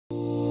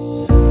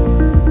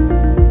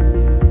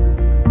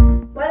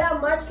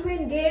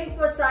game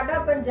for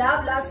Sada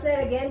Punjab last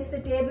night against the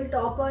table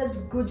toppers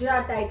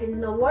Gujarat Titans.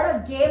 Now what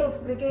a game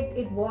of cricket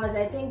it was.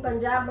 I think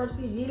Punjab must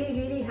be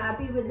really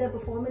happy with their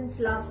performance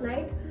last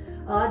night.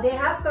 They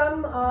have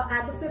come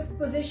at the 5th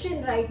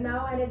position right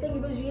now, and I think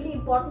it was really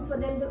important for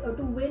them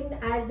to win,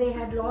 as they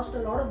had lost a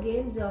lot of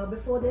games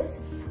before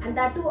this, and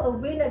that too a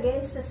win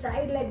against a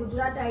side like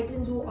Gujarat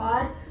Titans, who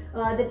are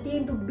the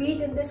team to beat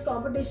in this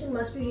competition,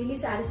 must be really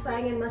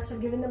satisfying and must have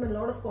given them a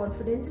lot of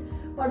confidence.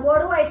 But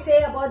what do I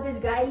say about this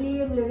guy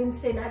Liam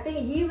Livingstone? I think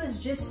he was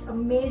just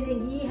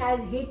amazing. He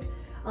has hit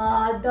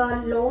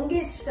the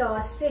longest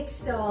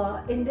six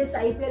in this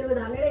IPL with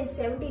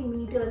 117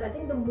 meters. I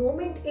think the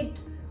moment it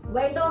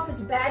went off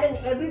his bat and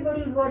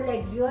everybody were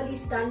like really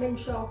stunned and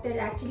shocked that it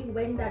actually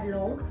went that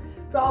long.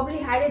 Probably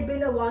had it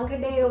been a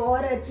Wankhede or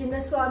a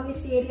Chinnaswamy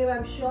stadium,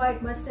 I'm sure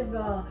it must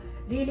have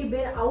really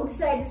been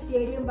outside the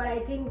stadium. But I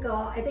think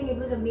it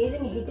was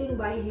amazing hitting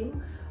by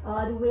him.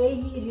 The way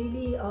he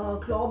really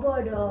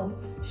clobbered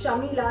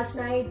Shami last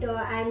night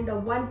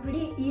and won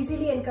pretty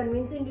easily and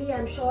convincingly.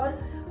 I'm sure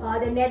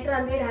the net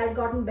run rate has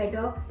gotten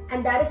better,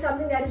 and that is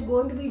something that is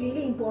going to be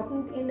really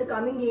important in the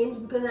coming games,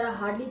 because there are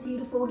hardly 3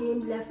 to 4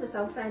 games left for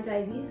some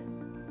franchises,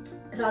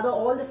 rather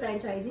all the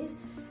franchises.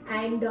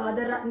 And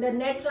the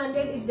net run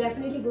rate is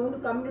definitely going to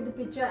come into the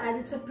picture, as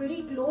it's a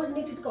pretty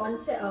close-knitted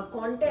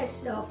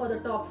contest for the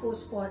top 4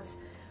 spots.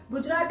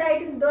 Gujarat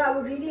Titans, though, I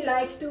would really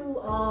like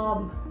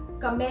to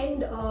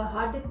commend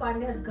Hardik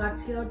Pandya's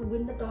guts here to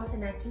win the toss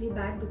and actually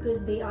bat,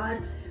 because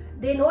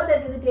they know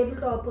that they're the table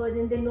toppers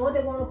and they know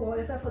they're going to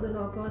qualify for the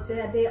knockouts.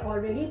 They're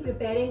already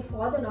preparing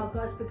for the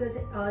knockouts, because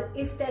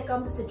if there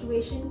comes a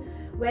situation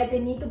where they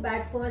need to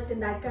bat first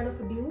and that kind of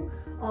a deal,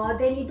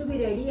 they need to be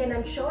ready. And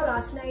I'm sure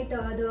last night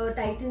the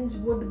Titans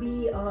would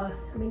be,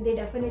 they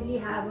definitely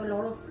have a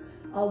lot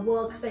of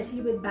work,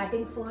 especially with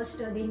batting first.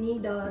 They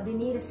need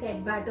a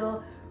set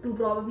batter to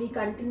probably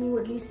continue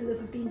at least till the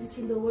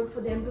 15th-16th over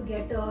for them to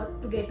get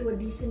to a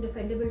decent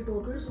defendable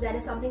total. So that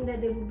is something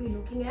that they would be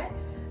looking at.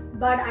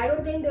 But I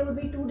don't think they would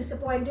be too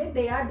disappointed.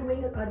 They are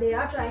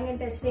trying and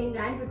testing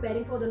and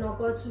preparing for the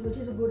knockouts, which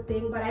is a good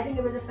thing. But I think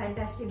it was a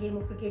fantastic game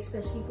of cricket,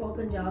 especially for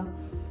Punjab.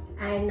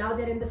 And now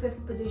they're in the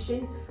 5th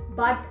position.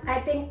 But I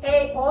think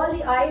all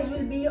the eyes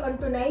will be on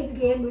tonight's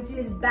game, which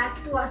is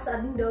back to our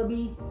Southern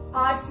Derby,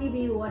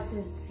 RCB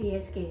versus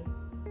CSK.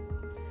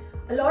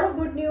 A lot of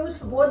good news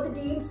for both the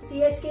teams.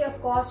 CSK,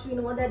 of course, we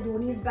know that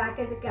Dhoni is back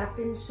as the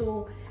captain,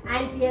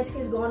 and CSK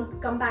has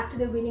come back to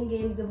the winning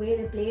games the way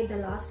they played the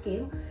last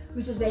game,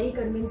 which was very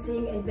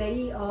convincing and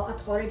very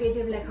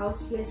authoritative, like how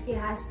CSK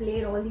has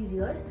played all these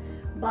years.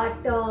 But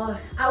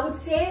I would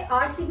say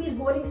RCB's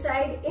bowling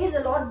side is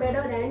a lot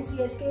better than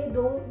CSK,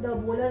 though the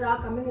bowlers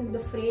are coming into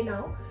the fray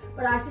now.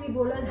 But RCB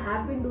bowlers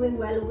have been doing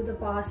well over the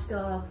past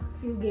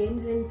few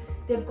games, and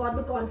they've got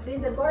the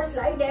confidence. They've got a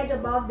slight edge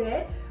above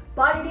there.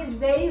 But it is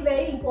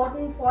very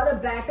important for the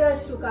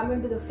batters to come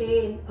into the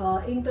fray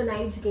in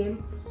tonight's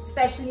game,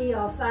 especially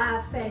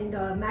Faf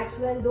and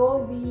Maxwell, though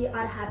we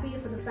are happy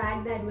for the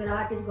fact that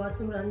Virat has got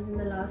some runs in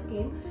the last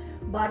game.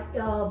 But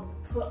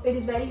it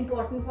is very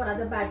important for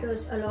other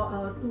batters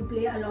to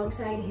play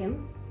alongside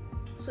him,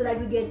 so that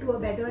we get to a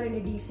better and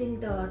a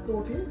decent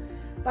total.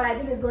 But I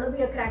think it's going to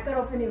be a cracker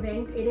of an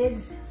event. It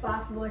is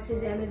Faf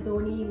versus MS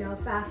Dhoni. Now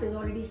Faf has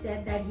already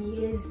said that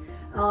he is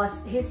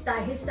his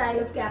style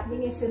of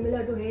captaining is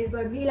similar to his,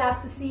 but we'll have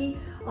to see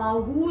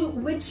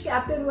which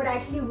captain would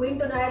actually win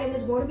tonight, and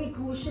it's going to be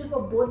crucial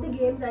for both the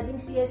games. I think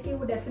CSK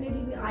would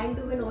definitely be eyeing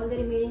to win all the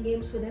remaining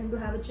games for them to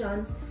have a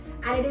chance,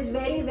 and it is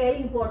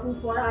very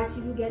important for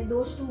RCB to get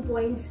those 2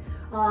 points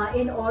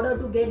in order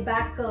to get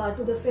back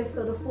to the 5th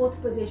or the 4th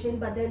position.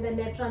 But then the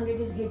net run rate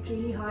is hit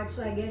really hard,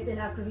 so I guess they'll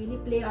have to really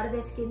play out of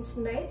their skins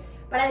tonight.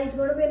 But I think it's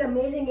going to be an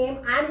amazing game.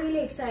 I'm really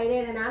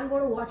excited, and I'm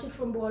going to watch it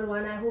from ball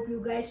 1. I hope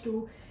you guys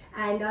too.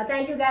 And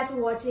thank you guys for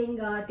watching.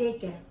 Take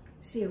care.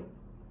 See you.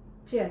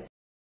 Cheers.